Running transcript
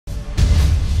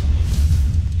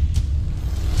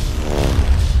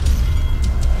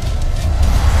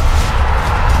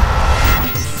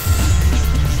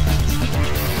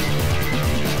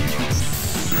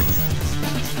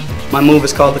My move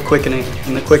is called The Quickening,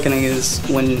 and The Quickening is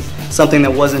when something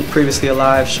that wasn't previously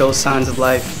alive shows signs of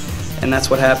life, and that's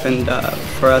what happened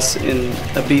for us in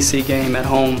a BC game at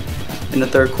home. In the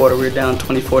third quarter, we were down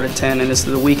 24-10, and this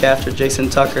is the week after Jason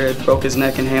Tucker had broke his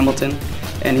neck in Hamilton,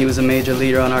 and he was a major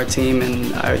leader on our team,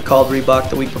 and I had called Reebok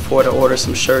the week before to order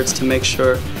some shirts to make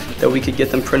sure that we could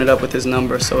get them printed up with his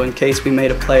number. So in case we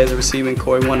made a play as a receiving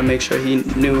core, we wanted to make sure he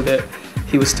knew that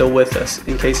he was still with us,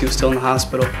 in case he was still in the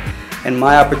hospital. And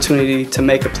my opportunity to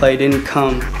make a play didn't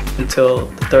come until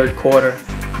the third quarter,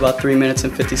 about 3 minutes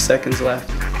and 50 seconds left.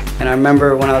 And I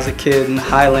remember when I was a kid in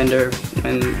Highlander,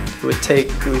 when we would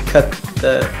cut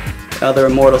the other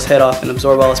immortal's head off and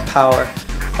absorb all his power.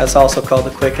 That's also called The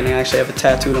Quickening. I actually have it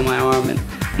tattooed on my arm, and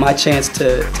my chance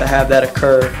to have that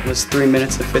occur was 3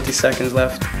 minutes and 50 seconds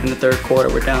left in the third quarter.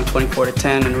 We're down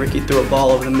 24-10, and Ricky threw a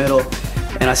ball over the middle,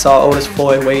 and I saw Otis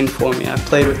Floyd waiting for me. I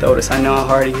played with Otis. I know how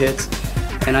hard he hits,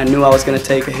 and I knew I was going to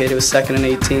take a hit. It was 2nd and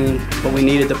 18, but we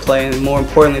needed to play, and more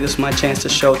importantly, this was my chance to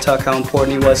show Tuck how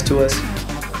important he was to us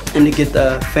and to get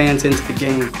the fans into the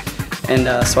game.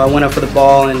 And so I went up for the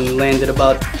ball and landed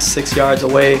about 6 yards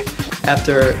away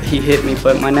after he hit me,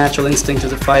 but my natural instinct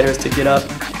as a fighter is to get up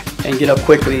and get up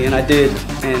quickly, and I did.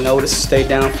 And Otis stayed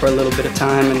down for a little bit of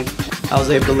time, and I was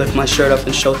able to lift my shirt up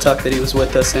and show Tuck that he was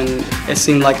with us. And it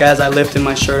seemed like as I lifted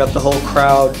my shirt up, the whole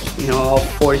crowd, all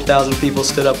 40,000 people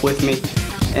stood up with me,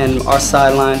 and our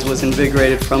sidelines was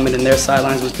invigorated from it, and their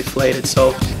sidelines was deflated.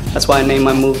 So that's why I named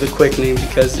my move The Quickening,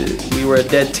 because we were a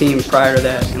dead team prior to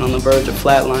that and on the verge of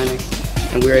flatlining.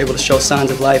 And we were able to show signs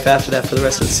of life after that for the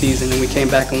rest of the season. And we came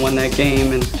back and won that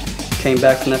game and came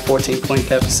back from that 14-point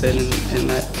deficit, and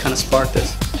that kind of sparked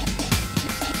us.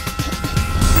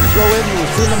 Throw in,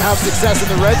 you've seen them have success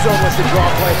in the red zone with the draw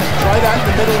play. Try that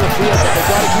in the middle of the field, but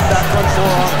they've got to keep that front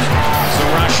four on. It's a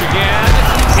rush again.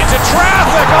 Into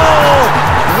traffic. Oh,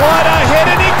 what a hit,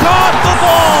 and he caught the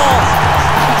ball.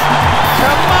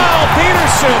 Kamau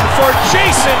Peterson for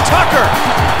Jason Tucker.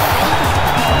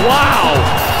 Wow.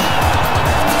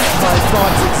 My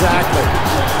thoughts exactly.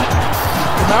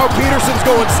 Kamau Peterson's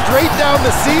going straight down the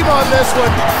seam on this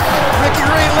one. Ricky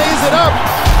Ray lays it up,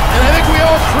 and I think we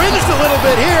all cringed a little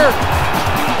bit here,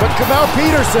 but Kamau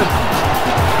Peterson